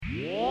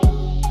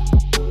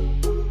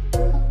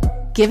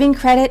Giving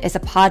Credit is a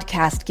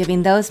podcast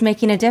giving those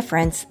making a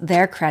difference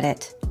their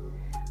credit.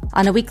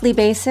 On a weekly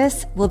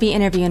basis, we'll be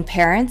interviewing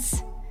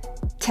parents,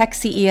 tech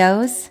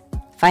CEOs,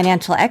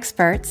 financial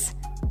experts,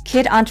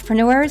 kid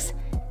entrepreneurs,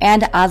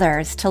 and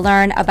others to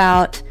learn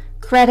about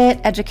credit,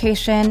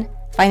 education,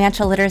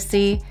 financial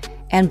literacy,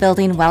 and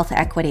building wealth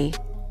equity.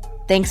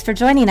 Thanks for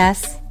joining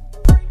us.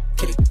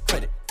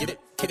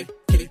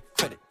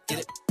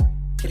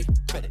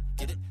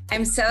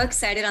 I'm so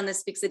excited on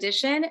this week's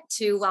edition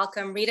to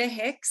welcome Rita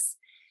Hicks,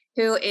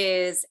 who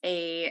is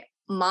a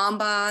mom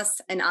boss,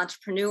 an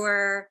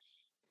entrepreneur,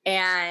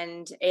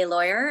 and a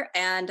lawyer,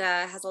 and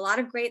has a lot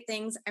of great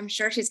things I'm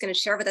sure she's going to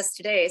share with us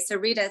today. So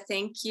Rita,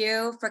 thank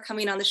you for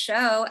coming on the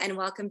show and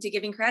welcome to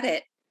Giving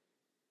Credit.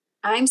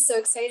 I'm so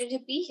excited to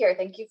be here.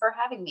 Thank you for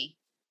having me.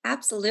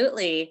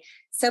 Absolutely.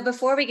 So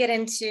before we get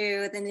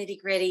into the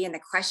nitty gritty and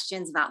the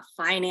questions about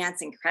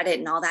finance and credit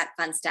and all that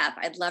fun stuff,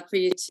 I'd love for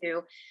you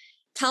to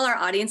tell our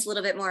audience a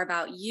little bit more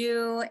about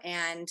you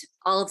and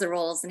all of the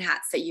roles and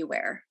hats that you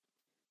wear.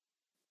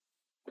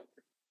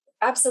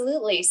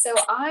 Absolutely. So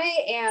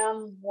I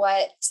am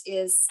what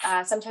is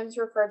sometimes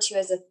referred to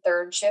as a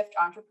third shift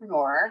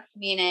entrepreneur,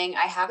 meaning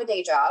I have a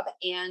day job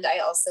and I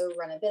also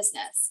run a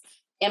business.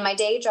 In my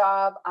day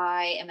job,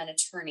 I am an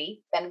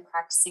attorney, been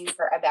practicing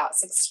for about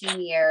 16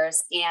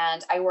 years,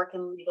 and I work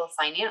in legal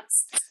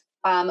finance,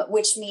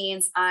 which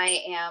means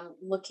I am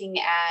looking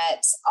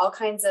at all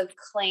kinds of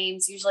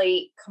claims,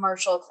 usually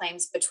commercial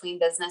claims between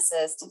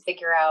businesses, to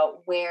figure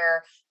out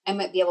where I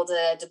might be able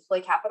to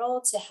deploy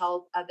capital to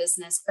help a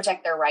business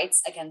protect their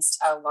rights against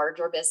a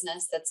larger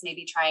business that's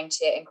maybe trying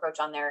to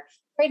encroach on their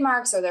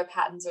trademarks or their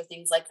patents or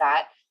things like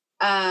that.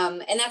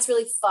 And that's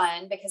really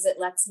fun because it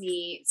lets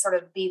me sort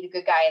of be the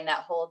good guy in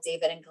that whole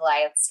David and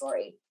Goliath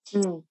story.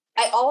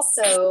 I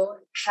also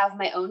have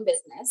my own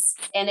business,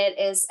 and it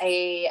is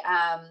a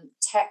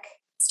tech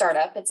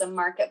startup. It's a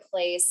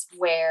marketplace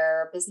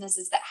where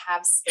businesses that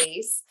have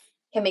space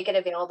can make it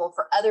available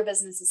for other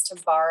businesses to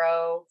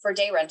borrow for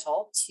day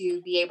rental,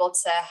 to be able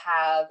to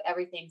have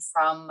everything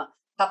from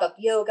pop-up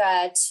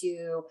yoga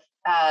to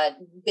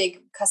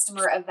big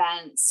customer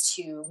events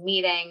to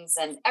meetings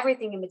and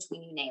everything in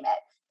between, you name it.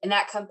 And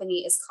that company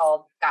is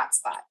called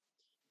GotSpot.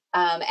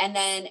 And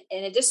then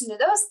in addition to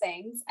those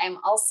things, I'm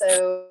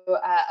also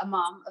a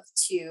mom of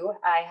two.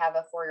 I have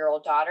a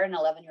 4-year-old daughter and an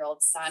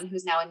 11-year-old son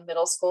who's now in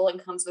middle school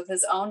and comes with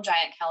his own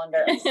giant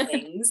calendar of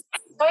things.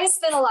 So I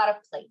spin a lot of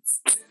plates.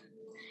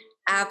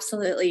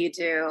 Absolutely, you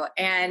do.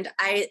 And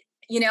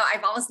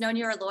I've always known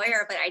you're a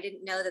lawyer, but I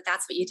didn't know that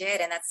that's what you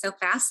did. And that's so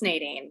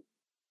fascinating.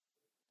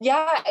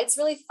 Yeah, it's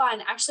really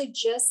fun. Actually,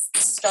 just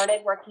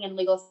started working in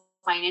legal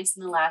finance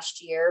in the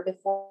last year.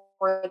 Before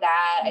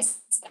that, I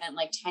spent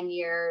like 10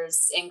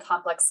 years in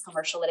complex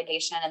commercial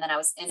litigation. And then I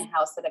was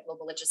in-house at a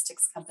global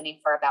logistics company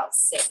for about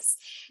 6.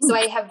 So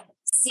I have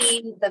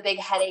seen the big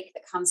headache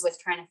that comes with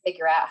trying to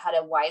figure out how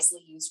to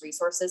wisely use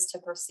resources to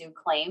pursue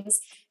claims.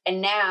 And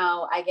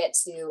now I get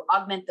to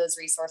augment those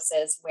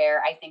resources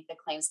where I think the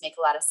claims make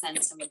a lot of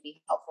sense and would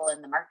be helpful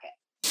in the market.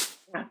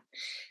 Yeah.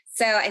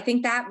 So I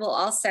think that will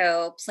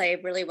also play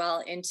really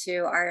well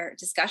into our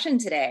discussion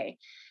today.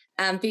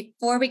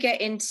 Before we get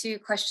into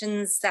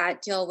questions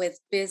that deal with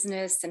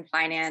business and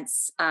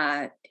finance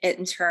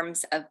in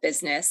terms of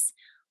business,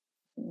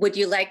 would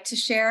you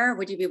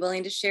be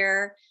willing to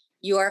share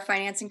your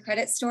finance and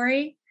credit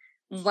story,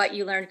 what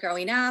you learned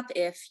growing up,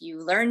 if you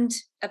learned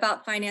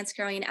about finance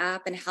growing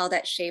up, and how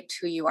that shaped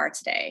who you are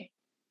today?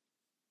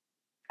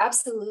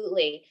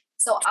 Absolutely.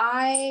 So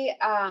I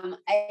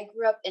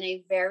grew up in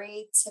a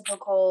very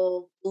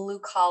typical blue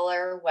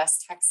collar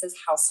West Texas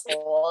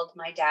household.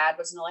 My dad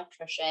was an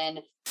electrician.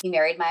 He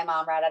married my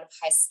mom right out of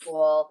high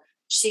school.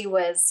 She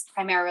was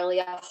primarily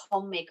a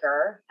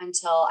homemaker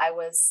until I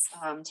was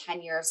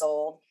 10 years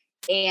old.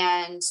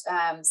 And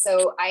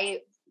so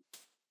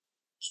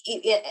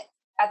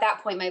at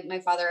that point, my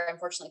father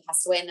unfortunately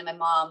passed away, and then my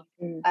mom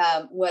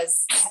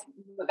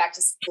went back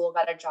to school,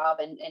 got a job,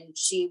 and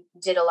she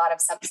did a lot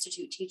of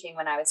substitute teaching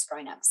when I was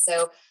growing up.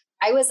 So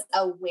I was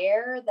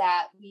aware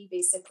that we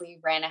basically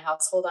ran a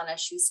household on a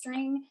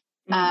shoestring,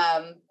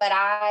 but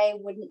I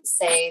wouldn't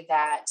say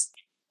that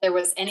there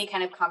was any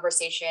kind of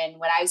conversation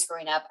when I was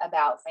growing up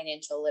about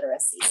financial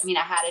literacy. I mean,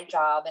 I had a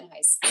job in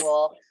high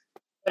school,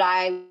 but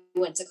I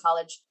went to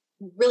college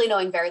really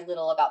knowing very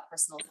little about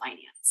personal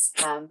finance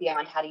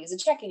beyond how to use a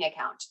checking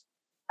account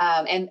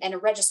and a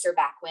register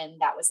back when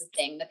that was a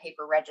thing, the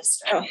paper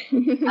register.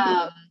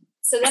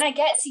 So then I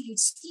get to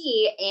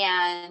UT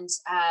and,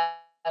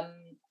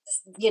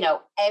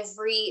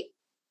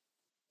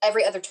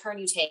 every other turn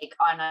you take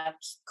on a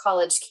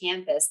college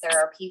campus, there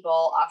are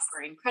people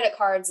offering credit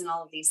cards and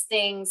all of these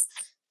things.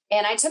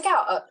 And I took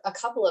out a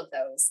couple of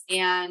those,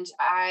 and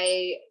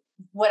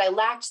what I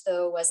lacked,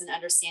 though, was an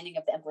understanding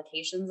of the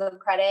implications of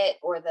credit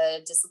or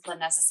the discipline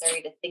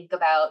necessary to think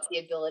about the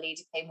ability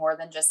to pay more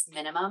than just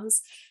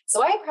minimums.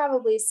 So I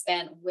probably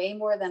spent way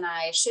more than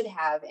I should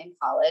have in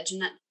college.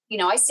 And,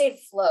 I stayed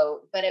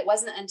afloat, but it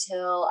wasn't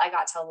until I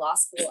got to law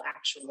school,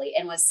 actually,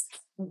 and was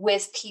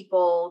with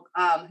people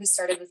who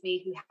started with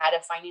me who had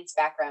a finance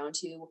background,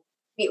 who,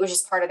 it was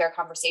just part of their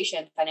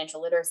conversation,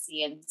 financial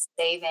literacy and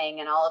saving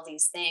and all of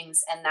these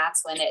things. And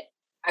that's when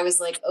I was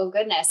like, oh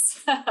goodness,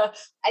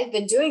 I've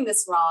been doing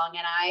this wrong.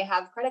 And I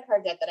have credit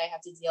card debt that I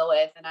have to deal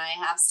with. And I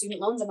have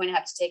student loans I'm going to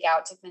have to take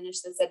out to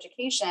finish this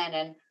education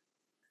and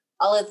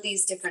all of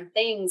these different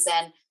things.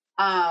 And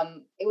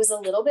it was a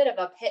little bit of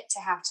a pit to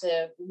have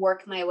to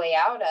work my way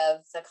out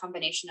of the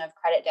combination of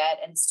credit debt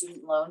and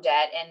student loan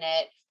debt. And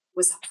it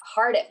was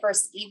hard at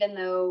first, even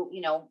though,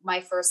 my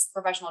first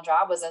professional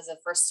job was as a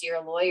first year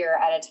lawyer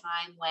at a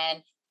time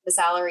when the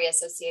salary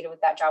associated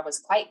with that job was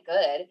quite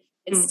good.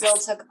 It still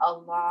took a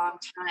long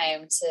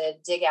time to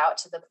dig out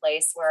to the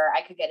place where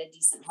I could get a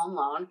decent home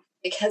loan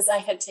because I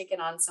had taken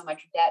on so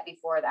much debt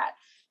before that.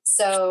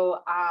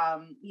 So,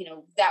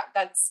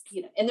 that's,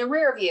 in the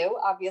rear view,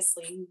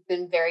 obviously we've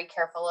been very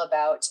careful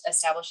about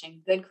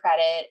establishing good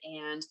credit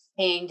and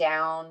paying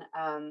down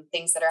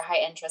things that are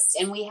high interest.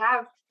 And we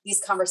have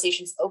these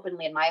conversations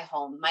openly in my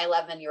home. My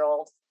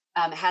 11-year-old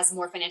has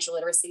more financial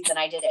literacy than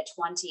I did at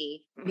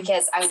 20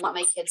 because I want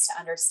my kids to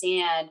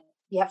understand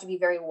you have to be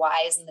very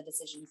wise in the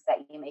decisions that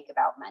you make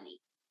about money.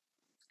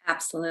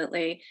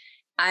 Absolutely.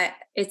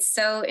 It's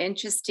so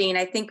interesting.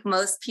 I think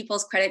most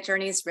people's credit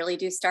journeys really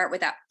do start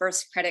with that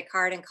first credit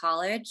card in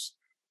college.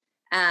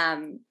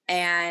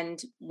 And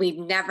we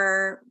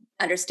never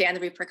understand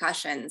the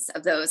repercussions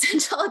of those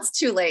until it's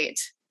too late.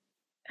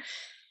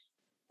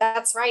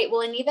 That's right.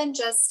 Well, and even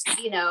just,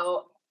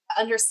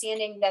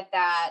 understanding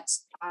that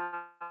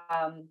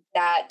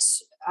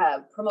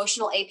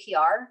promotional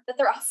APR that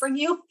they're offering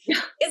you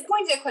is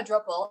going to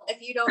quadruple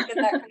if you don't get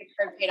that credit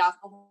card paid off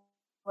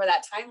before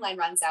that timeline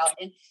runs out.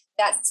 And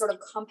that sort of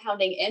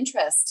compounding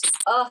interest,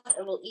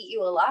 it will eat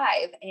you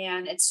alive.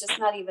 And it's just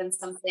not even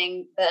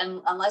something that,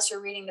 unless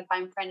you're reading the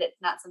fine print,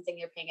 it's not something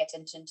you're paying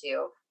attention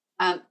to.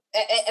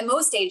 At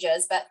most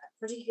ages, but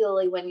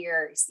particularly when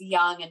you're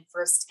young and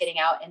first getting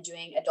out and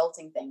doing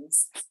adulting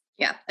things.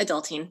 Yeah,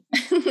 adulting.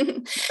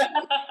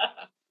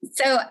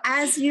 So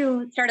as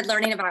you started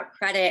learning about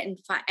credit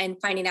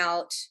and finding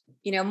out,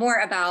 more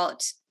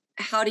about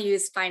how to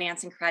use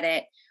finance and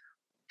credit,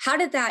 how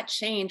did that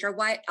change, or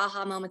what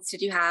aha moments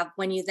did you have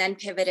when you then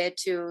pivoted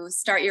to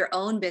start your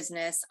own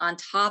business on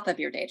top of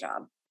your day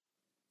job?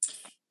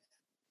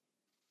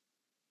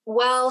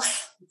 Well,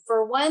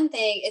 for one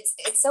thing,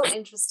 it's so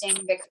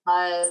interesting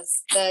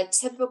because the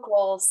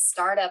typical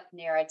startup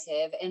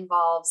narrative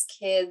involves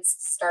kids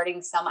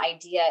starting some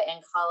idea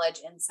in college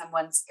in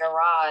someone's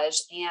garage.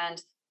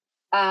 And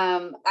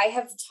I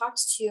have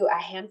talked to a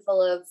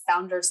handful of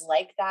founders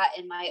like that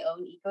in my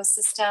own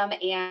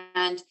ecosystem,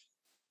 and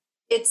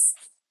it's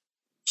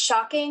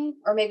shocking,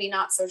 or maybe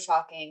not so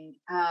shocking,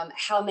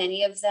 how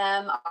many of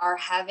them are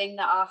having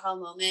the aha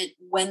moment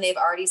when they've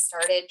already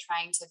started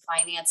trying to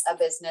finance a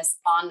business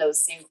on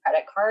those same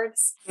credit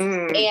cards.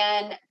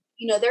 And,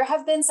 there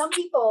have been some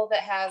people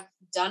that have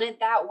done it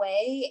that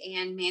way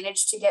and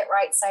managed to get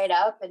right side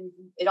up and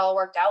it all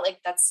worked out. Like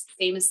that's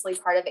famously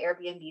part of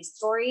Airbnb's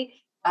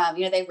story.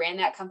 They ran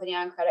that company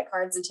on credit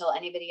cards until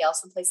anybody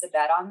else would place a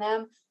bet on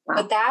them. Wow.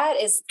 But that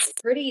is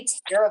pretty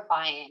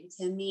terrifying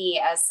to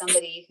me as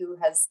somebody who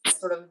has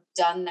sort of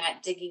done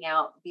that digging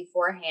out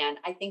beforehand.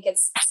 I think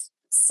it's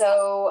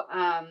so,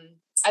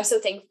 I'm so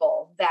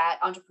thankful that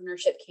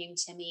entrepreneurship came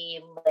to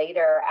me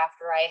later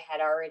after I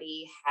had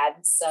already had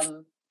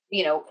some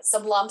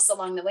lumps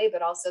along the way,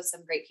 but also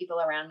some great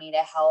people around me to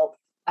help,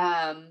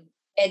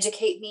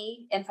 educate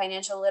me in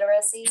financial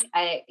literacy.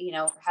 I,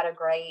 had a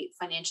great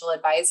financial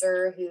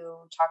advisor who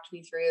talked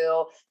me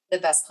through the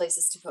best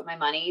places to put my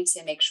money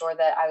to make sure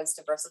that I was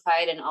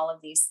diversified in all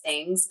of these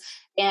things.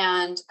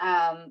 And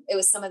it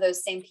was some of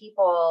those same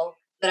people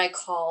that I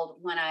called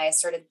when I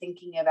started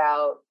thinking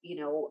about,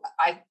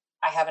 I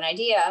have an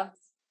idea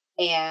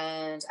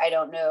and I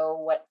don't know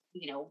what,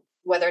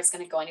 whether it's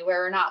going to go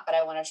anywhere or not, but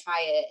I want to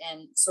try it.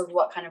 And sort of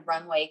what kind of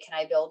runway can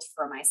I build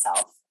for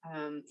myself?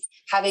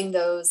 Having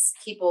those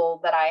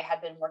people that I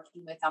had been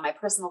working with on my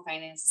personal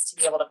finances to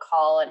be able to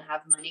call and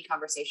have money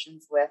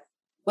conversations with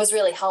was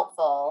really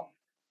helpful.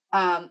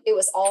 It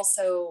was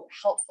also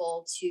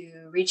helpful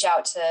to reach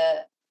out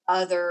to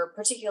other,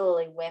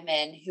 particularly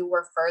women who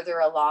were further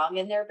along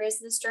in their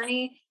business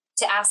journey,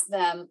 to ask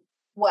them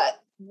what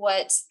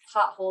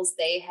potholes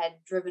they had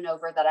driven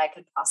over that I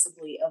could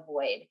possibly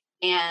avoid.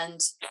 And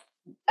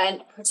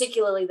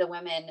particularly the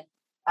women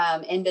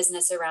in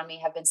business around me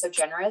have been so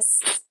generous,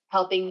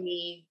 helping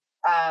me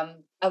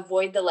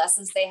avoid the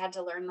lessons they had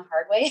to learn the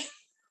hard way.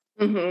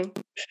 Mm-hmm.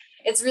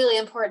 It's really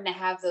important to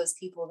have those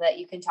people that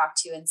you can talk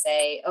to and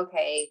say,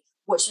 okay,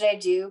 what should I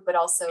do? But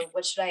also,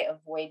 what should I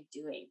avoid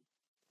doing?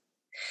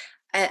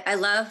 I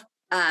love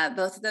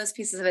both of those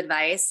pieces of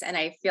advice. And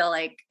I feel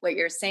like what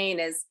you're saying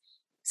is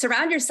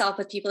surround yourself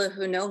with people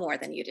who know more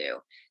than you do.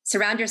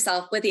 Surround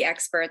yourself with the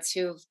experts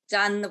who've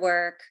done the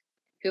work,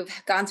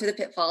 who've gone through the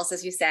pitfalls,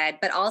 as you said,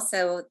 but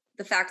also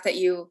the fact that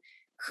you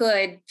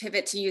could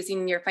pivot to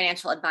using your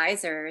financial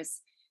advisors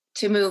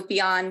to move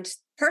beyond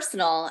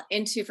personal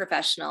into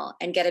professional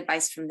and get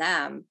advice from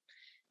them.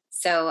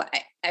 So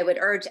I would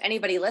urge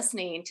anybody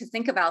listening to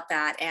think about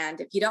that.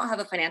 And if you don't have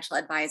a financial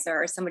advisor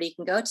or somebody you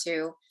can go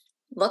to,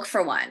 look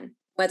for one,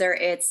 whether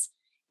it's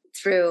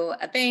through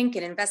a bank,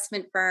 an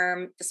investment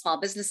firm, the Small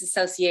Business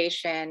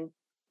Association,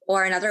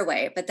 or another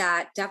way. But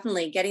that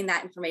definitely getting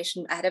that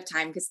information ahead of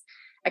time, because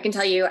I can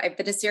tell you, I've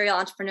been a serial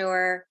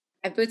entrepreneur.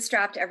 I've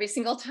bootstrapped every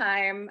single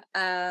time.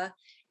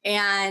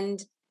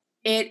 And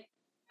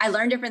I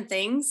learn different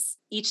things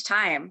each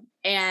time.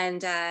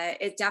 And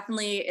it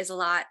definitely is a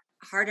lot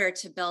harder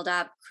to build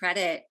up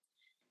credit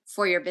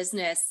for your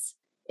business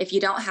if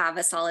you don't have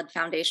a solid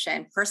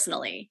foundation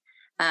personally.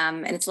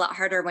 And it's a lot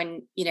harder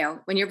when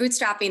you're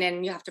bootstrapping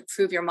and you have to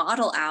prove your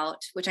model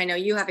out, which I know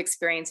you have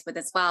experience with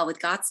as well with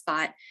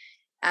GotSpot,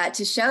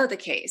 to show the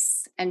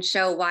case and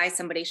show why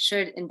somebody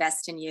should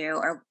invest in you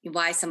or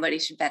why somebody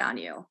should bet on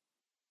you.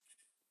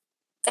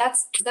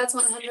 That's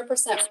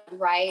 100%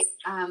 right.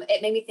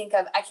 It made me think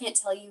of, I can't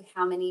tell you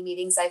how many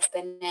meetings I've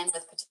been in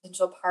with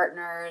potential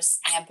partners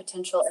and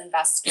potential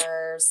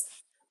investors,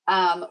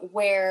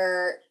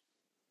 where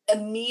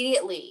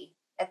immediately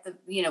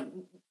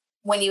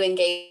when you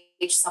engage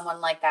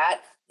someone like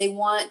that, they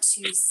want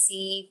to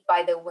see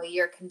by the way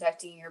you're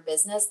conducting your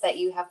business that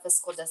you have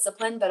fiscal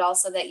discipline, but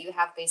also that you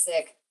have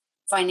basic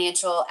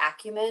financial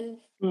acumen.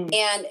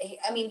 And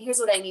I mean, here's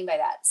what I mean by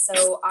that.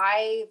 So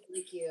I,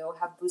 like you,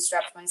 have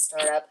bootstrapped my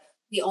startup.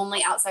 The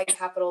only outside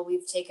capital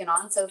we've taken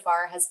on so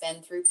far has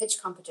been through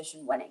pitch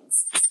competition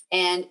winnings.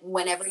 And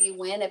whenever you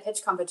win a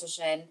pitch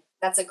competition,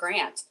 that's a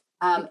grant.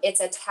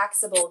 It's a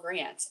taxable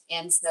grant.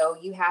 And so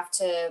you have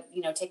to,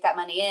 take that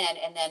money in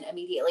and then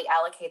immediately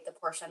allocate the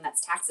portion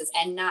that's taxes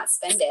and not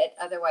spend it.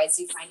 Otherwise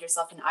you find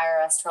yourself in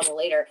IRS trouble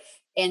later.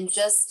 And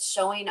just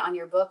showing on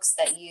your books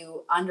that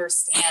you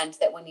understand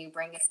that when you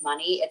bring in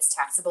money, it's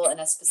taxable in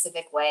a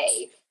specific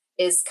way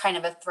is kind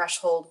of a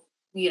threshold,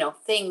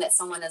 thing that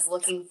someone is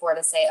looking for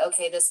to say,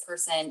 okay, this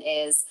person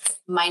is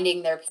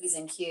minding their P's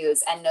and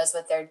Q's and knows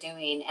what they're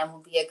doing and will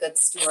be a good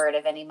steward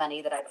of any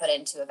money that I put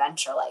into a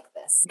venture like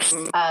this.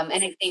 And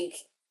I think,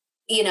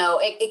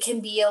 it can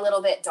be a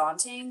little bit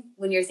daunting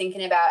when you're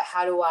thinking about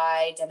how do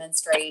I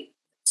demonstrate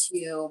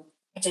to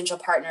potential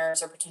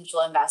partners or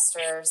potential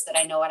investors that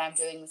I know what I'm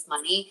doing with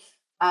money.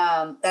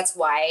 That's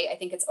why I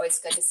think it's always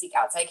good to seek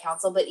outside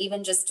counsel, but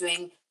even just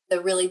doing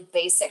the really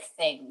basic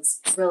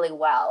things really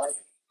well. Like,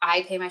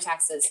 I pay my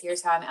taxes.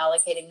 Here's how I'm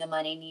allocating the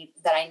money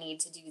that I need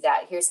to do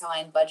that. Here's how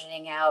I'm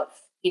budgeting out,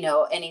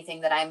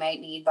 anything that I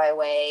might need by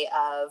way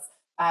of,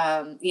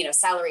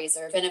 salaries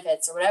or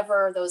benefits or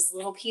whatever those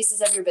little pieces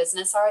of your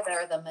business are that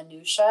are the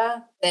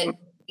minutia that,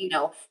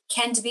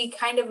 can be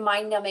kind of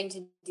mind numbing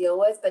to deal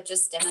with, but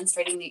just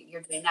demonstrating that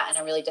you're doing that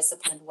in a really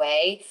disciplined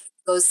way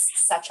goes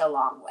such a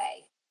long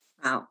way.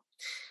 Wow.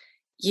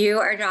 You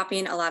are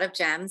dropping a lot of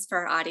gems for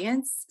our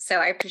audience. So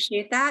I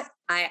appreciate that.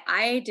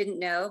 I didn't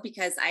know,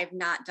 because I've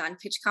not done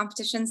pitch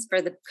competitions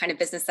for the kind of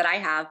business that I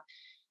have,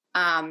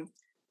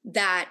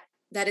 that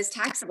is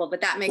taxable,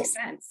 but that makes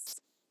sense.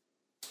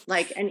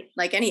 Like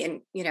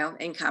any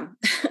income.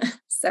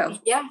 So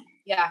yeah.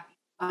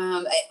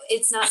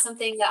 It's not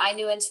something that I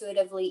knew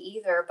intuitively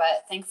either,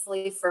 but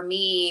thankfully for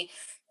me,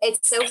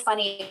 it's so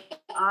funny.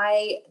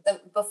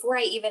 Before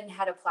I even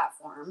had a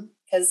platform,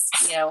 because,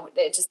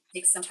 it just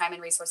takes some time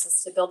and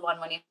resources to build one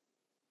when you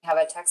have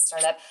a tech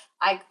startup,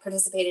 I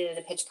participated in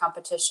a pitch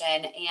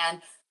competition,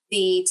 and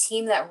the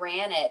team that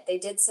ran it, they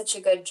did such a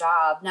good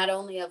job, not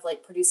only of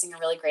like producing a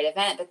really great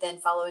event, but then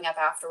following up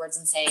afterwards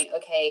and saying,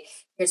 okay,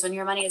 here's when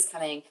your money is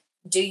coming.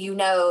 Do you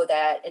know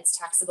that it's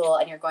taxable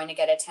and you're going to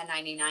get a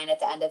 1099 at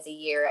the end of the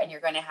year, and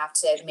you're going to have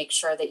to make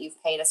sure that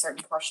you've paid a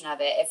certain portion of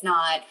it? If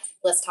not,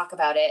 let's talk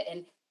about it.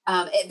 And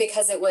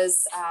because it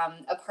was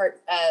a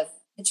part of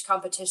pitch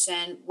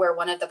competition where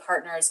one of the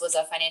partners was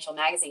a financial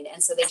magazine.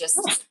 And so they just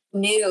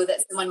knew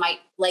that someone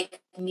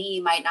like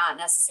me might not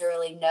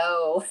necessarily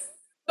know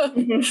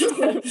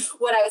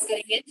what I was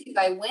getting into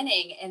by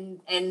winning.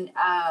 And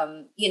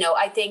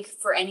I think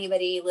for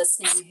anybody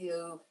listening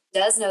who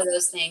does know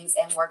those things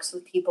and works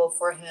with people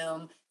for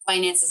whom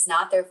finance is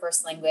not their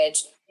first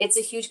language, it's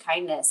a huge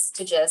kindness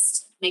to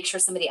just make sure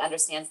somebody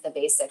understands the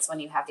basics when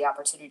you have the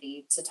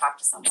opportunity to talk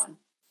to someone.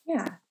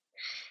 Yeah.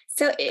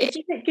 So if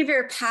you could give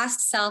your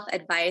past self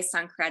advice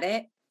on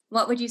credit,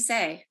 what would you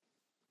say?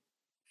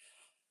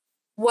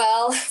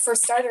 Well, for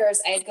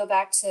starters, I'd go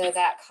back to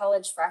that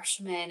college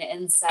freshman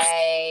and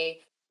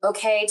say,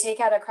 okay, take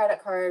out a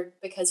credit card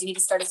because you need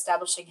to start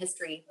establishing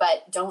history,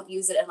 but don't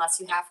use it unless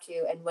you have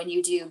to. And when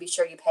you do, be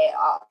sure you pay it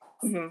off.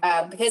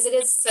 Because it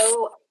is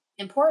so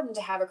important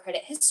to have a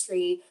credit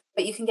history,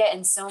 but you can get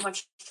in so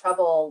much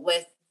trouble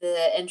with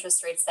the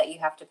interest rates that you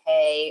have to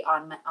pay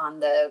on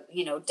the,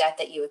 debt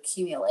that you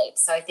accumulate.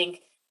 So I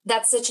think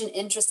that's such an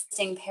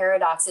interesting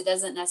paradox. It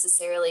doesn't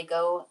necessarily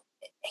go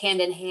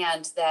hand in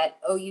hand that,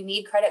 you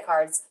need credit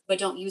cards, but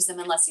don't use them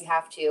unless you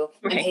have to,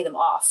 and pay them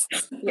off.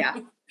 Yeah.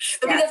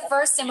 That would be the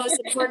first and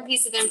most important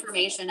piece of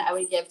information I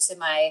would give to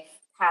my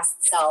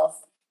past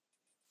self.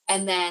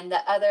 And then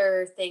the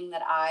other thing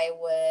that I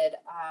would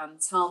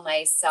tell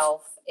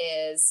myself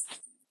is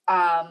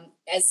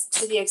as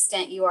to the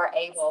extent you are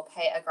able,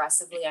 pay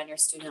aggressively on your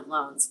student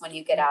loans when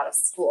you get out of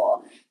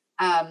school.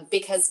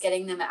 Because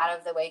getting them out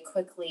of the way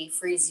quickly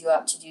frees you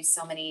up to do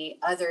so many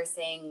other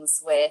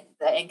things with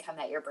the income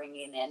that you're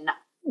bringing in.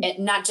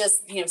 Not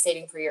just,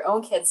 saving for your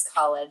own kids'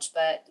 college,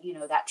 but,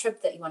 that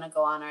trip that you want to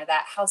go on or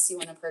that house you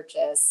want to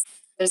purchase.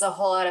 There's a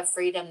whole lot of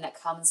freedom that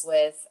comes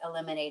with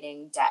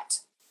eliminating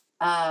debt.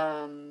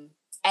 And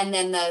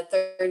then the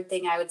third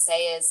thing I would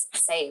say is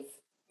save.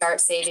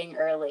 Start saving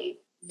early.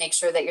 Make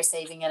sure that you're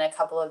saving in a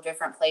couple of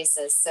different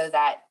places so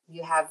that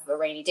you have a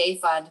rainy day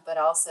fund, but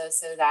also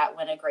so that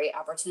when a great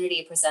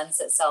opportunity presents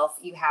itself,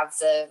 you have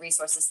the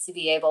resources to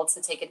be able to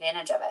take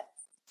advantage of it.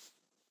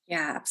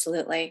 Yeah,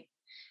 absolutely.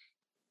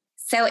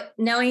 So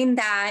knowing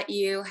that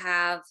you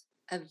have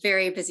a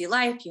very busy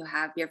life, you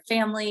have your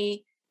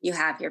family, you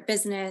have your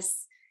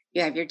business,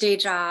 you have your day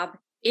job.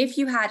 If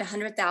you had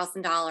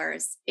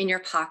 $100,000 in your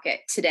pocket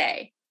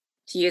today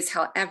to use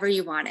however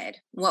you wanted,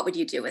 what would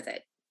you do with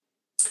it?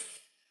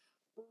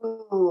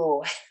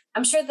 Ooh,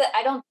 I'm sure that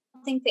I don't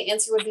think the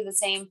answer would be the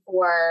same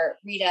for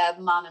Rita,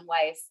 mom and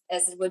wife,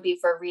 as it would be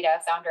for Rita,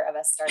 founder of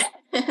a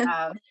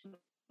startup.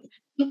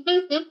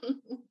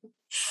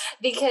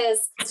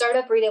 Because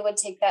startup Rita would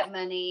take that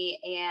money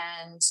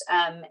and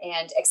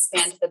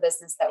expand the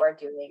business that we're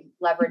doing,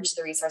 leverage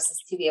the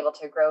resources to be able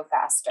to grow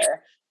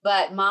faster.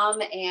 But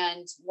mom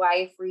and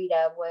wife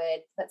Rita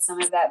would put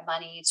some of that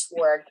money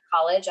toward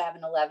college. I have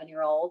an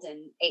 11-year-old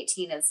and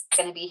 18 is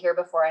going to be here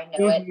before I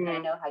know it. And I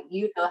know how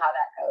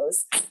that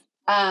goes.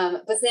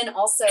 But then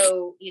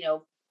also,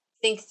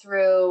 think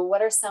through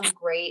what are some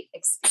great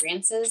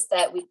experiences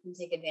that we can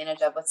take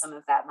advantage of with some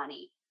of that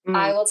money.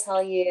 I will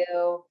tell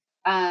you,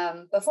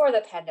 before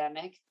the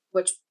pandemic,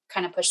 which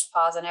kind of pushed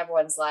pause on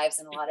everyone's lives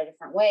in a lot of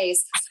different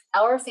ways,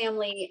 our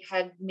family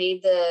had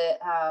made the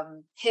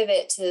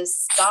pivot to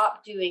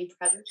stop doing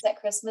presents at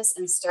Christmas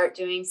and start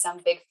doing some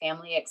big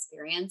family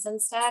experience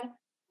instead,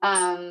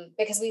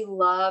 because we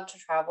love to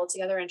travel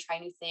together and try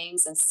new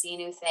things and see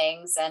new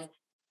things. And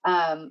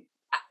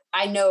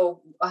I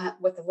know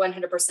with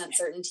 100%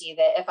 certainty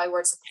that if I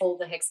were to pull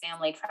the Hicks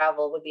family,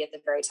 travel would be at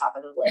the very top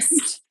of the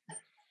list.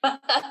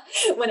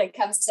 When it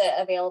comes to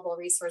available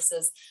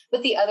resources.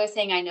 But the other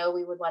thing I know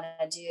we would want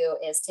to do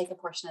is take a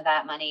portion of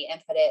that money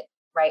and put it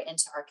right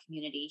into our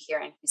community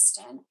here in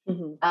Houston.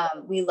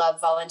 We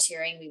love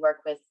volunteering. We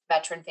work with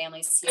veteran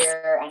families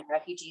here and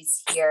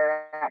refugees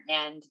here.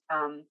 And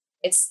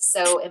it's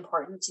so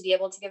important to be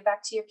able to give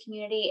back to your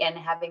community, and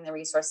having the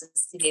resources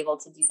to be able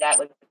to do that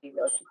would be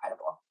really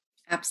incredible.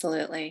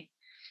 Absolutely.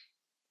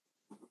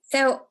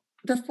 So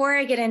before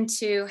I get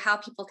into how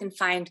people can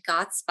find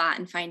GotSpot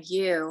and find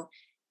you,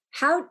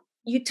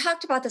 you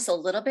talked about this a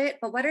little bit,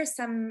 but what are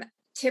some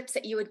tips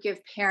that you would give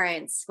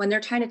parents when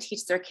they're trying to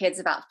teach their kids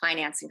about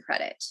finance and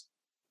credit?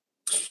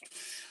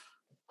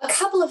 A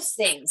couple of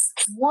things.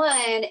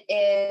 One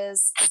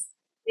is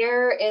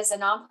there is a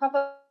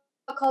nonprofit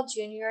called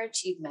Junior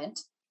Achievement.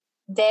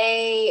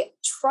 They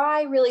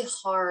try really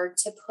hard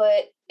to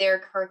put their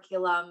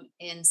curriculum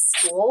in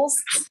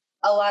schools.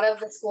 A lot of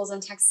the schools in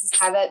Texas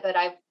have it, but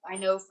I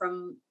know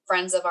from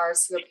friends of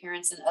ours who are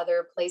parents in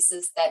other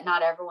places that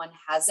not everyone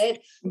has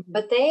it.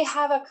 But they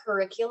have a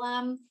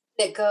curriculum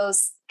that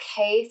goes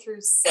K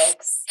through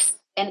 6.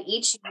 And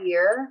each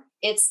year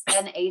it's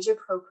an age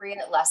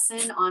appropriate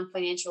lesson on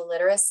financial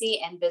literacy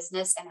and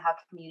business and how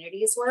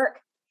communities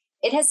work.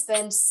 It has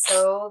been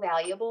so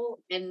valuable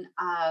in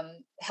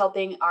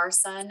helping our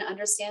son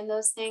understand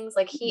those things.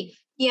 Like he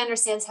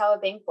understands how a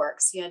bank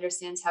works. He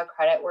understands how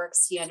credit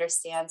works. He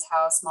understands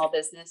how small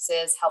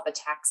businesses help a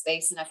tax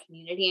base in a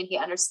community. And he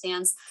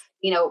understands,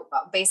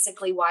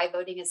 basically why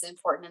voting is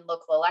important in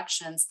local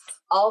elections,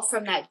 all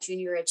from that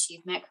Junior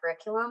Achievement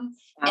curriculum.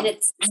 Wow. And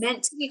it's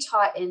meant to be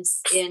taught in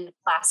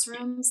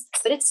classrooms,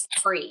 but it's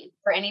free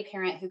for any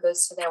parent who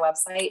goes to their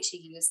website to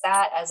use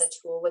that as a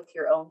tool with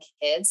your own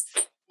kids.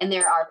 And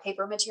there are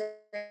paper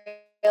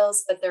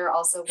materials, but there are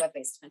also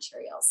web-based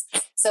materials.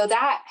 So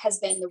that has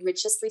been the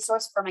richest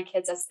resource for my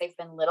kids as they've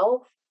been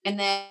little. And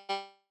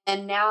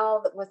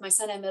now with my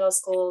son in middle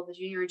school, the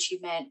Junior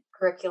Achievement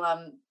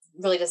curriculum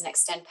really doesn't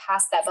extend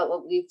past that. But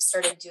what we've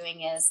started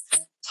doing is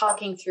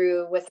talking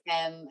through with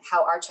him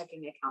how our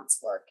checking accounts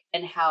work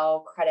and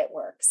how credit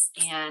works.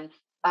 And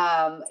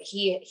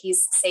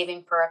he's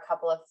saving for a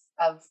couple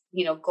of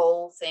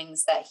goal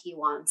things that he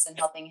wants, and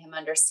helping him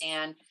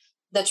understand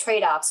the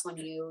trade-offs when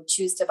you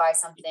choose to buy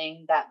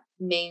something that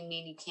may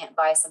mean you can't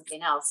buy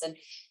something else. And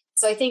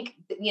so I think,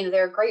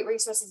 there are great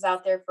resources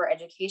out there for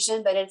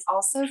education, but it's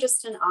also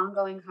just an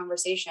ongoing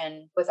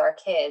conversation with our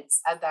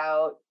kids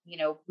about,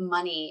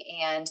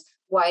 money and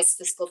wise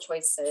fiscal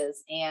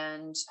choices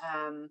and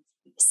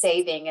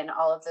saving and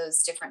all of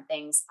those different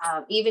things.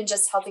 Even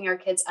just helping our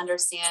kids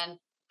understand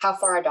how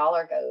far a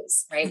dollar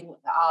goes, right?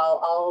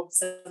 I'll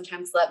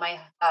sometimes let my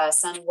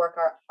son work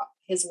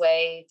his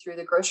way through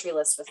the grocery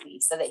list with me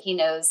so that he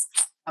knows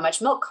how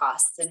much milk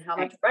costs and how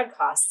much bread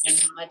costs and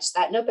how much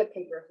that notebook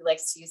paper he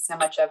likes to use so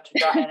much of to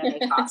draw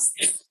anime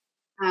costs.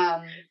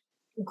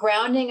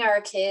 grounding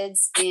our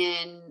kids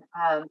in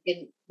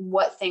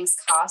what things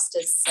cost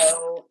is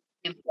so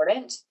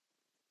important.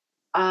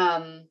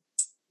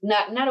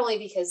 Not only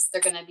because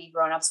they're going to be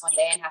grown-ups one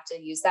day and have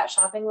to use that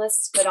shopping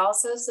list, but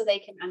also so they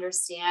can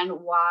understand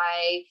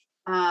why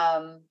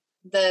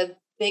the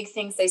big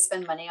things they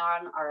spend money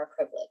on are a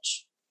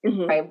privilege.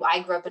 Mm-hmm. Right?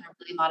 I grew up in a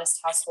really modest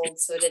household.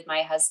 So did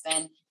my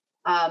husband.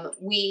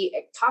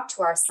 We talked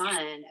to our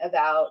son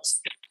about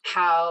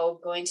how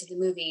going to the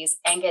movies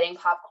and getting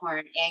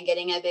popcorn and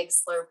getting a big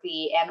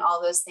Slurpee and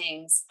all those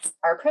things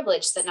are a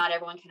privilege that not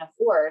everyone can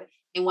afford.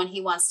 And when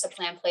he wants to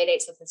plan play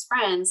dates with his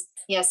friends,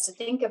 he has to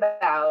think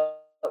about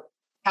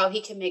how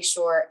he can make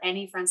sure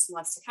any friends who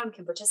wants to come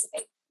can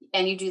participate.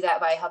 And you do that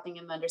by helping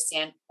him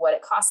understand what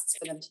it costs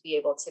for them to be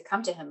able to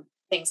come to him,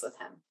 things with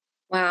him.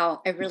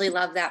 Wow. I really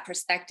love that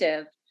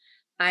perspective.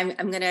 I'm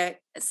going to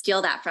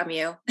steal that from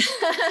you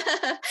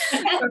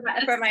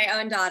for my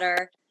own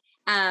daughter.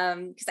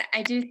 Because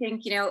I do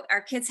think,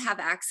 our kids have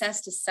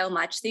access to so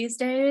much these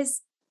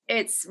days.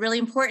 It's really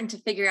important to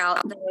figure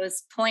out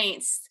those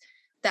points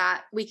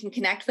that we can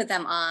connect with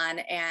them on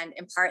and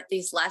impart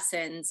these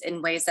lessons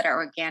in ways that are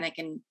organic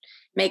and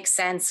make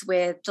sense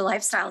with the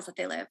lifestyles that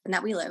they live and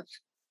that we live.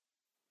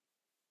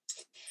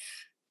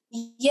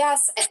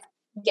 Yes,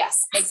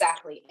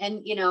 exactly.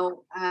 And,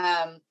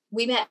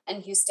 we met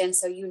in Houston,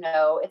 so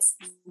it's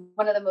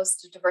one of the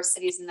most diverse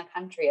cities in the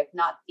country, if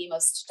not the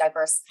most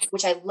diverse,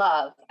 which I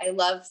love. I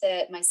love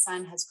that my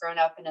son has grown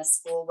up in a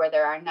school where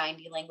there are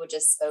 90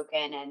 languages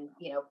spoken and,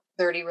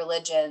 30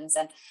 religions.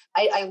 And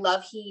I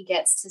love he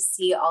gets to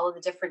see all of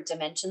the different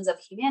dimensions of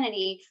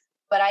humanity.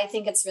 But I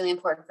think it's really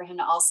important for him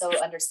to also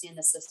understand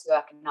the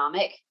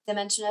socioeconomic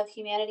dimension of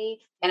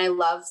humanity. And I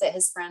love that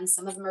his friends,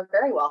 some of them are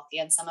very wealthy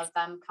and some of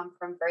them come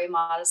from very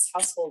modest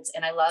households.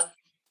 And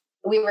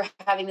we were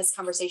having this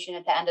conversation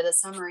at the end of the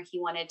summer. He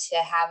wanted to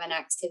have an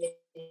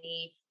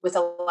activity with a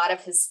lot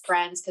of his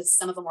friends because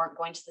some of them weren't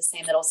going to the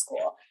same middle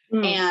school.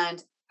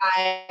 And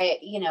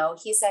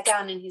he sat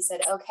down and he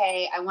said,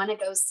 okay, I want to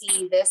go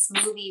see this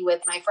movie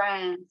with my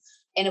friends.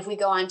 And if we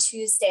go on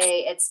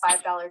Tuesday, it's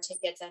 $5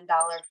 tickets and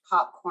 $1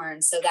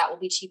 popcorn. So that will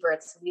be cheaper.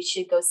 We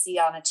should go see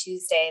on a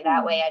Tuesday.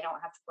 That way I don't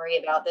have to worry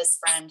about this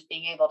friend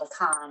being able to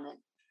come. And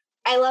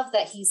I love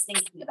that he's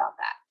thinking about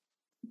that.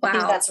 Wow. I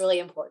think that's really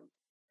important.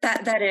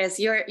 That is,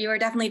 you are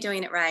definitely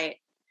doing it right.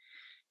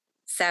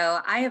 So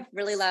I have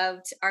really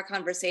loved our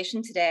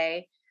conversation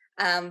today.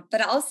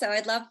 But also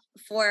I'd love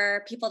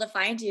for people to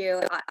find you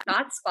at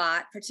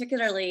GotSpot,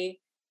 particularly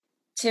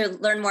to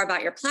learn more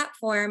about your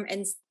platform.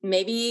 And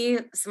maybe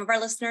some of our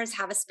listeners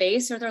have a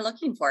space or they're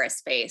looking for a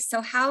space.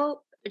 So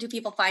how do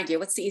people find you?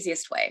 What's the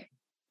easiest way?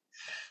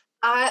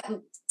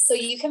 So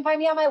you can find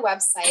me on my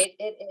website.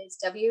 It is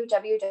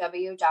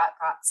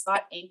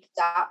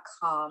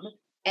www.gotspotinc.com.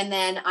 And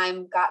then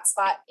I'm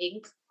GotSpot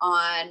Inc.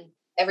 on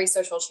every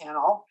social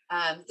channel.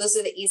 Those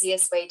are the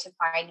easiest way to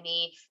find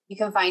me. You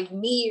can find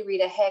me,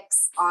 Rita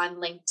Hicks, on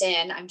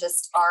LinkedIn. I'm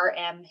just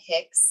RM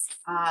Hicks.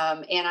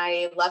 And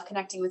I love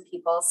connecting with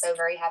people. So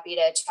very happy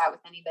to chat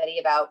with anybody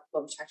about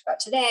what we talked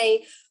about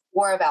today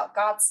or about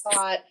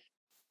GotSpot.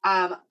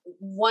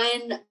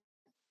 One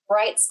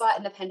bright spot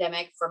in the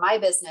pandemic for my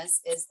business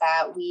is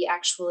that we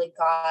actually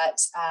got,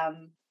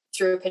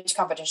 through a pitch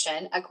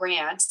competition, a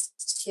grant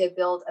to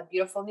build a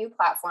beautiful new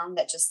platform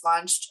that just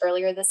launched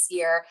earlier this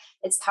year.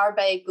 It's powered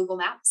by Google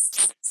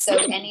Maps. So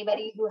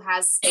anybody who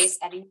has space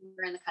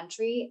anywhere in the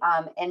country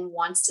and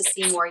wants to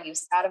see more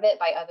use out of it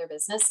by other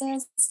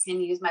businesses can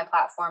use my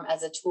platform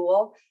as a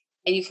tool.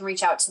 And you can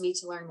reach out to me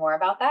to learn more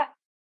about that.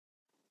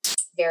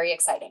 Very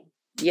exciting.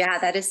 Yeah,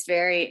 that is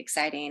very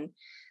exciting.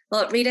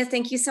 Well, Rita,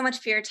 thank you so much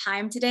for your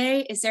time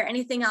today. Is there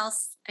anything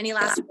else, any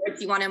last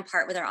words you want to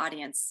impart with our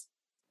audience?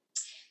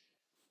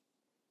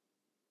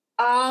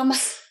 I'm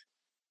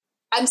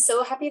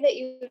so happy that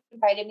you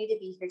invited me to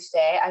be here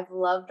today. I've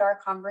loved our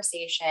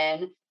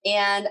conversation,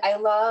 and I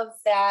love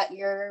that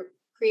you're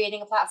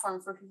creating a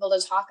platform for people to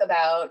talk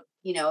about,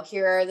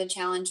 here are the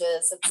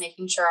challenges of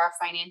making sure our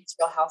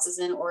financial house is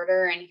in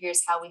order, and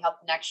here's how we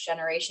help the next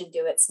generation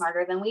do it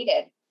smarter than we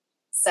did.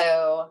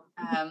 So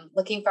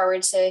looking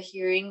forward to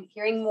hearing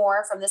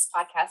more from this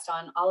podcast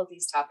on all of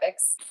these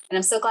topics. And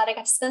I'm so glad I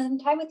got to spend some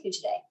time with you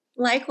today.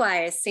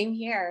 Likewise, same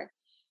here.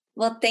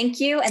 Well, thank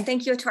you. And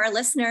thank you to our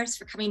listeners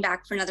for coming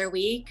back for another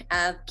week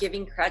of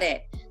Giving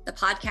Credit, the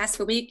podcast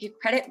where we give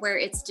credit where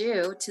it's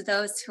due to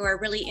those who are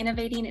really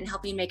innovating and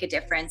helping make a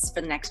difference for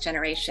the next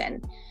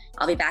generation.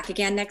 I'll be back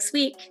again next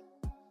week.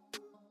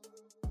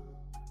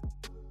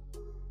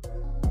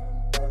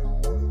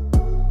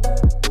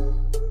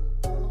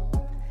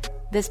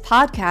 This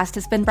podcast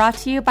has been brought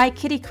to you by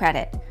Kitty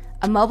Credit,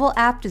 a mobile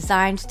app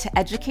designed to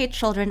educate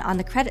children on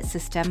the credit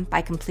system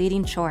by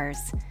completing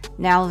chores.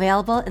 Now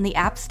available in the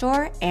App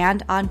Store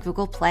and on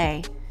Google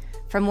Play.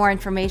 For more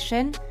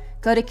information,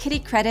 go to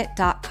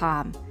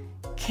kittycredit.com.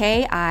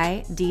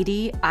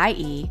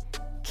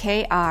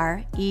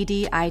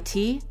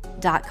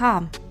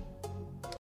 KIDDIEKREDIT.com.